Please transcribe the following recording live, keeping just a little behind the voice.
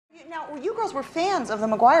Now, you girls were fans of the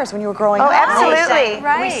McGuires when you were growing up. Oh, absolutely.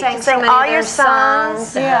 Right. We sang so many all of your their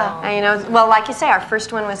songs. Yeah. And, you know, well, like you say, our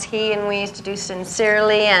first one was He, and we used to do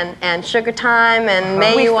Sincerely and Sugar Time and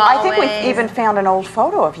May You Always. I think we've even found an old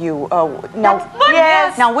photo of you.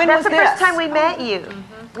 Yes. Now, when was That's the this? first time we met you.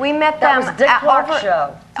 We met That them was Dick Clark's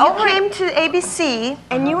show. You came to ABC.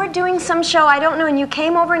 and you were doing some show, I don't know, and you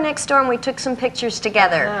came over next door and we took some pictures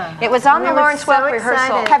together. It was on the were Lawrence so Welk rehearsal.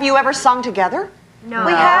 excited. Have you ever sung together? No.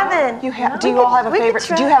 We haven't. Do you all have a favorite?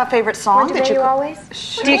 Do you have a favorite song that you? Always?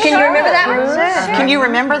 Can you remember that one? Can you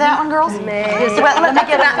remember that one, girls? Well, let me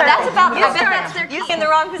get up. That's about. I bet that's their key in the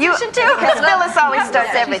wrong position too. Because Phyllis always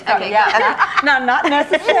starts everything. Okay, yeah. No, not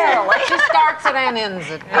necessarily. She starts it and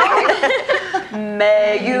ends it.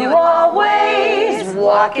 May you always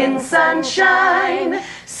walk in sunshine,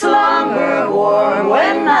 slumber warm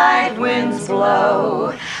when night winds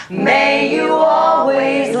blow. May you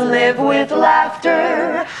always live with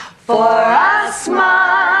laughter, for a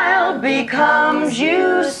smile becomes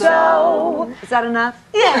you so. Is that enough?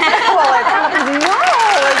 Well,